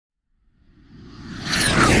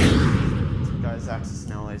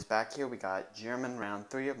Miller's back here. We got German round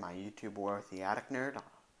 3 of my YouTube war, The Attic Nerd.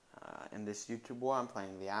 In this YouTube war, I'm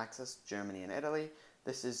playing the Axis, Germany and Italy.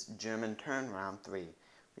 This is German turn, round 3.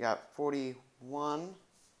 We got 41,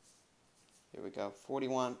 here we go,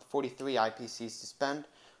 43 IPCs to spend.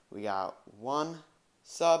 We got 1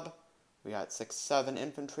 sub, we got 6-7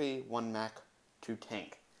 infantry, 1 mech, 2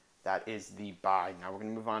 tank. That is the buy. Now we're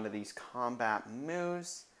going to move on to these combat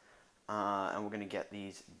moves, and we're going to get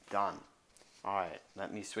these done. Alright,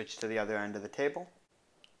 let me switch to the other end of the table.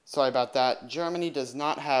 Sorry about that. Germany does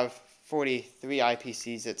not have 43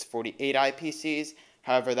 IPCs, it's 48 IPCs.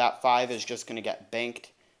 However, that 5 is just going to get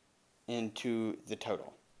banked into the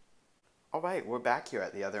total. Alright, we're back here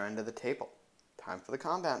at the other end of the table. Time for the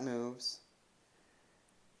combat moves.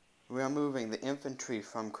 We are moving the infantry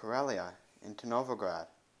from Karelia into Novograd.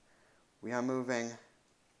 We are moving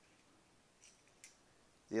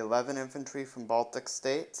the 11 infantry from Baltic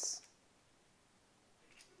states,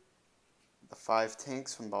 the 5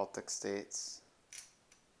 tanks from Baltic states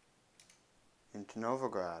into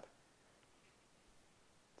Novograd.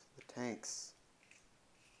 So the tanks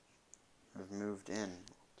have moved in.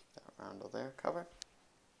 Keep that roundel there covered.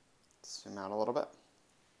 Zoom out a little bit.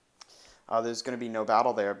 There's going to be no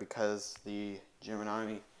battle there because the German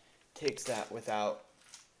army takes that without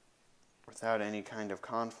any kind of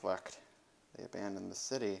conflict. They abandon the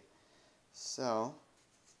city. So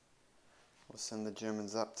we'll send the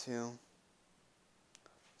Germans up to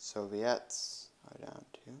Soviets are down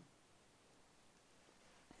to.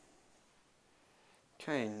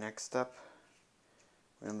 Okay, next up,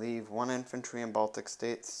 we're going to leave 1 infantry in Baltic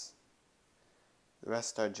states. The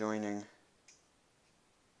rest are joining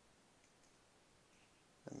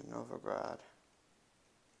in Novograd.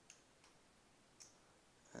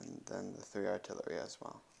 And then the 3 artillery as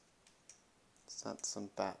well. Set some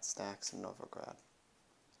bat stacks in Novograd.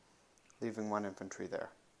 Leaving 1 infantry there.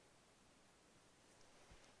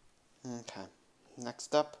 Okay,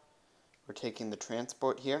 next up, we're taking the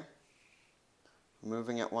transport here,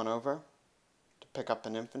 moving it 1 over to pick up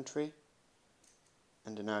an infantry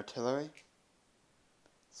and an artillery.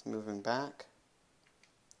 It's moving back,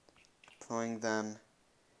 deploying them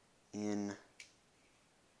in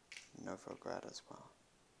Novograd as well.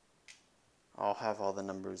 I'll have all the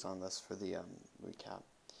numbers on this for the recap.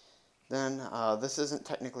 Then, this isn't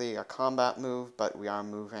technically a combat move, but we are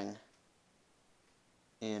moving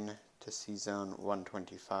in to C-Zone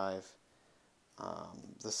 125.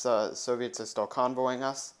 The Soviets are still convoying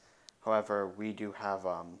us. However, we do have,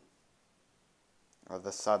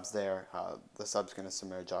 the subs there. The sub's going to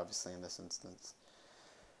submerge, obviously, in this instance.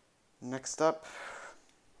 Next up,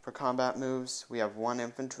 for combat moves, we have 1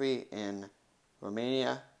 infantry in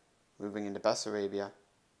Romania, moving into Bessarabia,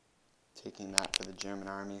 taking that for the German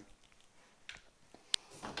army.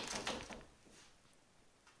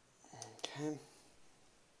 Okay.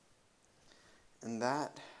 And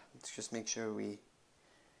that, let's just make sure we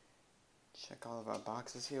check all of our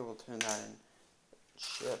boxes here. We'll turn that in,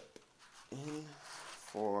 chip in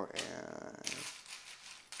for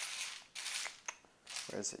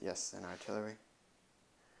where is it? Yes, an artillery.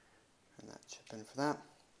 And that chip in for that.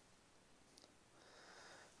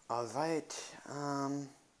 Alright, let's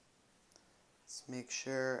make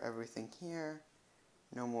sure everything here.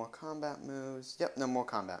 No more combat moves. Yep, no more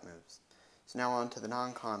combat moves. So now on to the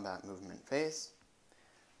non-combat movement phase.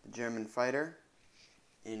 The German fighter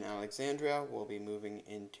in Alexandria will be moving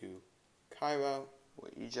into Cairo or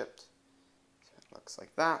Egypt. So it looks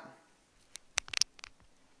like that.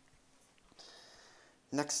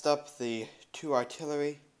 Next up, the 2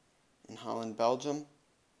 artillery in Holland, Belgium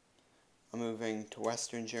are moving to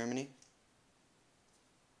Western Germany.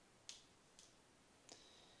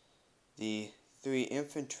 The 3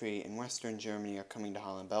 infantry in Western Germany are coming to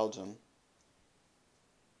Holland, Belgium.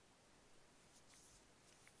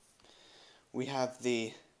 We have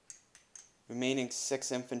the remaining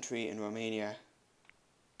 6 infantry in Romania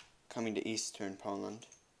coming to Eastern Poland,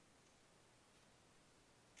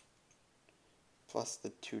 plus the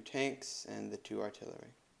 2 tanks and the 2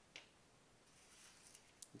 artillery.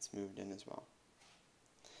 It's moved in as well.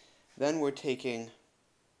 Then we're taking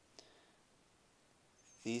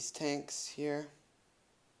these tanks here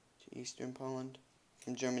to Eastern Poland.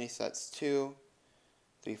 From Germany, so that's 2,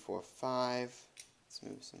 3, 4, 5. Let's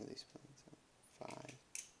move some of these planes up. 5,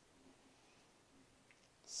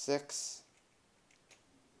 6.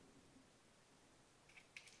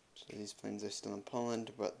 So these planes are still in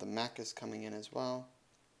Poland, but the mech is coming in as well.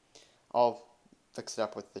 I'll fix it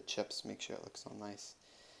up with the chips, make sure it looks all nice.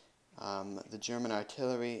 The German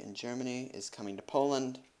artillery in Germany is coming to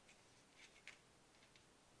Poland.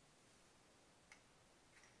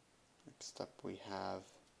 Next up we have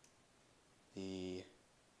the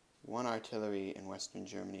 1 artillery in Western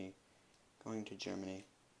Germany going to Germany.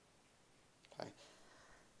 Okay.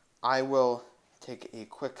 I will take a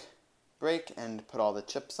quick break and put all the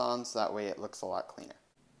chips on so that way it looks a lot cleaner.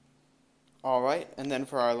 Alright, and then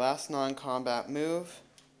for our last non-combat move,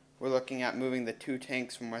 we're looking at moving the 2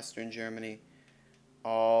 tanks from Western Germany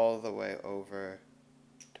all the way over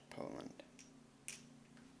to Poland.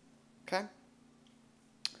 Okay?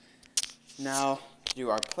 Now, do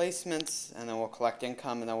our placements, and then we'll collect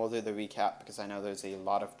income, and then we'll do the recap, because I know there's a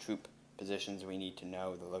lot of troop positions we need to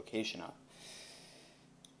know the location of.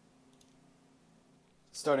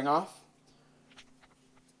 Starting off,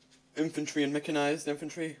 infantry and mechanized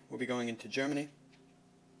infantry will be going into Germany,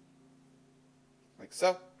 like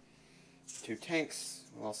so. 2 tanks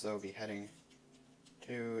will also be heading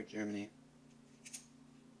to Germany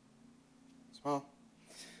as well.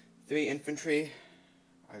 3 infantry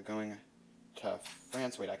are going to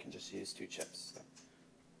France. Wait, I can just use 2 chips. So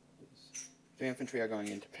 3 infantry are going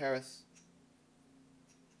into Paris,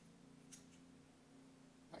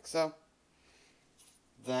 like so.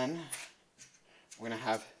 Then we're going to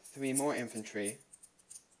have 3 more infantry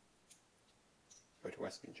go to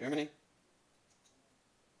Western Germany.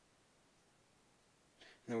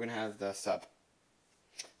 And then we're going to have the sub.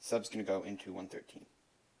 Sub's going to go into 113.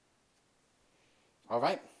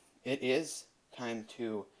 Alright, it is time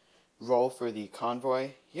to roll for the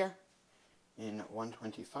convoy here in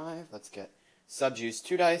 125. Let's get subs use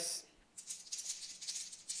 2 dice.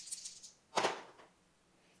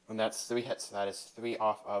 And that's 3 hits. That is 3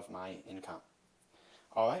 off of my income.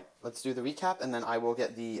 Alright, let's do the recap, and then I will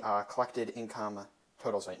get the collected income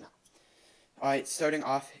totals right now. Alright, starting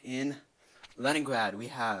off in Leningrad, we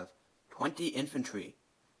have 20 infantry,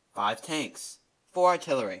 5 tanks, 4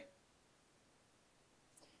 artillery.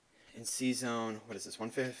 In C-Zone, what is this,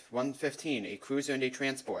 115, a cruiser and a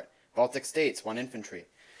transport. Baltic States, 1 infantry.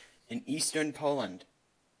 In Eastern Poland,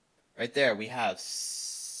 right there, we have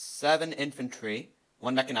 7 infantry,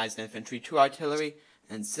 1 mechanized infantry, 2 artillery,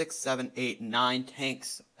 and 6, 7, 8, 9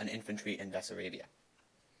 tanks and infantry in Bessarabia.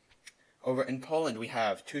 Over in Poland, we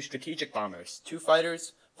have 2 strategic bombers, 2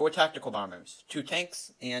 fighters, 4 tactical bombers, 2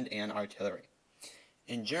 tanks, and an artillery.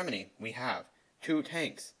 In Germany, we have 2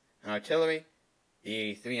 tanks, an artillery,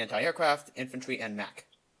 the 3 anti-aircraft, infantry, and mech.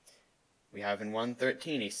 We have in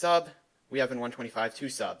 113 a sub. We have in 125 2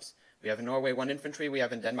 subs. We have in Norway 1 infantry. We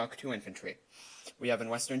have in Denmark 2 infantry. We have in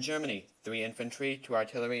Western Germany 3 infantry, 2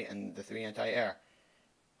 artillery, and the 3 anti-air.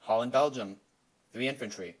 Holland, Belgium, 3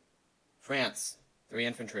 infantry. France, 3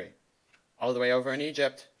 infantry. All the way over in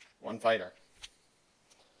Egypt, 1 fighter.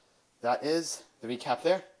 That is the recap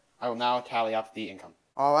there. I will now tally up the income.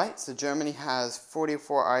 Alright, so Germany has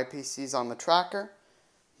 44 IPCs on the tracker,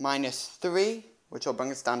 minus 3, which will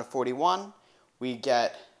bring us down to 41. We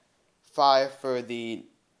get 5 for the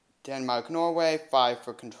Denmark-Norway, 5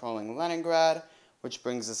 for controlling Leningrad, which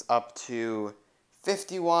brings us up to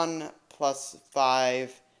 51 plus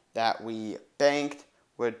 5 that we banked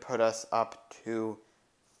would put us up to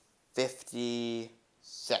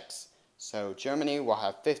 56. So Germany will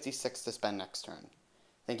have 56 to spend next turn.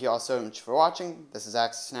 Thank you all so much for watching. This is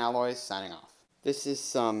Axis and Alloys signing off. This is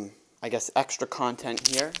some, I guess, extra content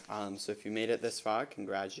here. So if you made it this far,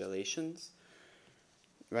 congratulations.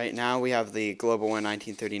 Right now we have the Global War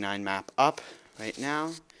 1939 map up right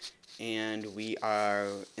now. And we are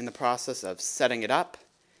in the process of setting it up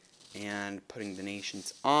and putting the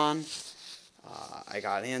nations on. I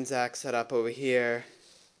got Anzac set up over here.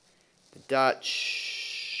 The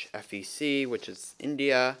Dutch, FEC, which is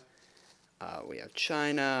India. We have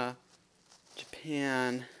China,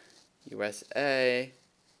 Japan, USA.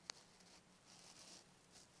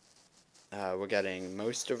 We're getting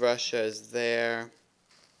most of Russia is there.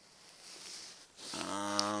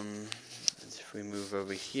 If we move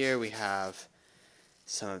over here, we have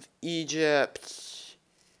some of Egypt,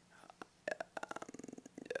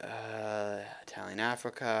 Italian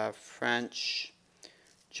Africa, French,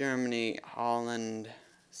 Germany, Holland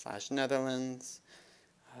 / Netherlands.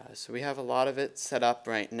 So we have a lot of it set up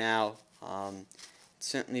right now. It's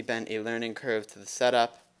certainly been a learning curve to the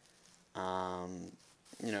setup.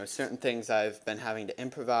 You know, certain things I've been having to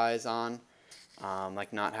improvise on,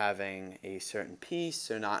 like not having a certain piece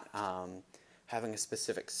or not having a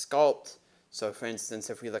specific sculpt. So for instance,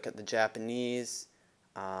 if we look at the Japanese,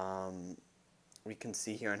 we can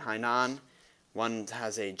see here in Hainan, one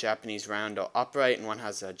has a Japanese roundel upright and one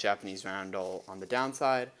has a Japanese roundel on the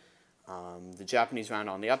downside. The Japanese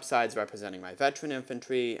roundel on the upside is representing my veteran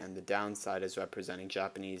infantry, and the downside is representing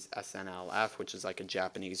Japanese SNLF, which is like a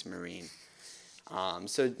Japanese Marine.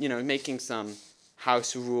 So, you know, making some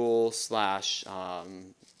house rule /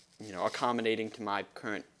 accommodating to my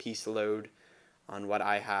current piece load on what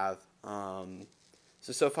I have.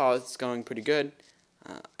 So far it's going pretty good.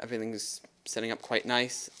 Everything's setting up quite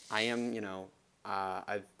nice. I am,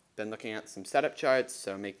 I've been looking at some setup charts,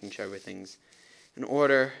 so making sure everything's in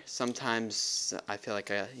order. Sometimes I feel like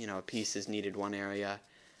a piece is needed one area,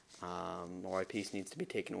 or a piece needs to be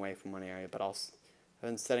taken away from one area, but I've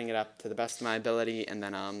been setting it up to the best of my ability, and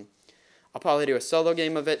then I'll probably do a solo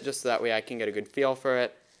game of it just so that way I can get a good feel for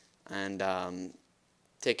it, and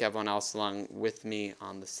take everyone else along with me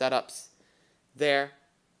on the setups there.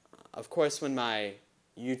 Of course, when my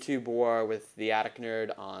YouTube war with the Attic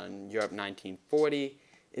Nerd on Europe 1940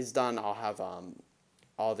 is done, I'll have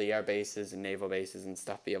all the air bases and naval bases and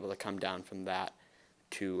stuff be able to come down from that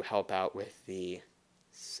to help out with the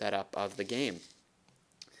setup of the game.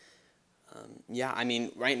 Yeah, I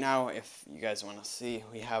mean, right now, if you guys want to see,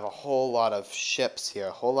 we have a whole lot of ships here,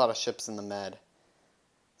 a whole lot of ships in the Med.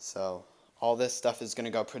 So all this stuff is going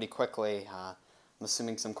to go pretty quickly. I'm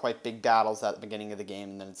assuming some quite big battles at the beginning of the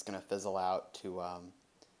game, and then it's going to fizzle out to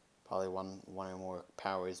probably one or more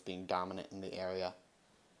powers being dominant in the area.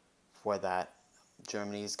 For that,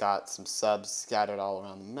 Germany's got some subs scattered all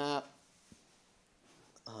around the map.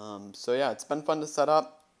 So yeah, it's been fun to set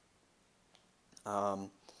up.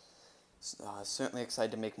 Certainly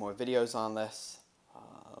excited to make more videos on this.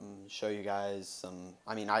 Show you guys some.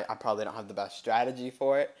 I mean, I probably don't have the best strategy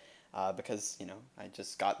for it because I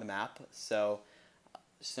just got the map. So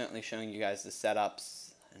certainly showing you guys the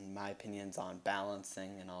setups and my opinions on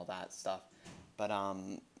balancing and all that stuff. But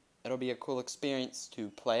it'll be a cool experience to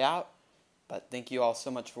play out. But thank you all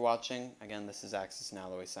so much for watching. Again, this is Axis and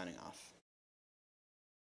Alloy signing off.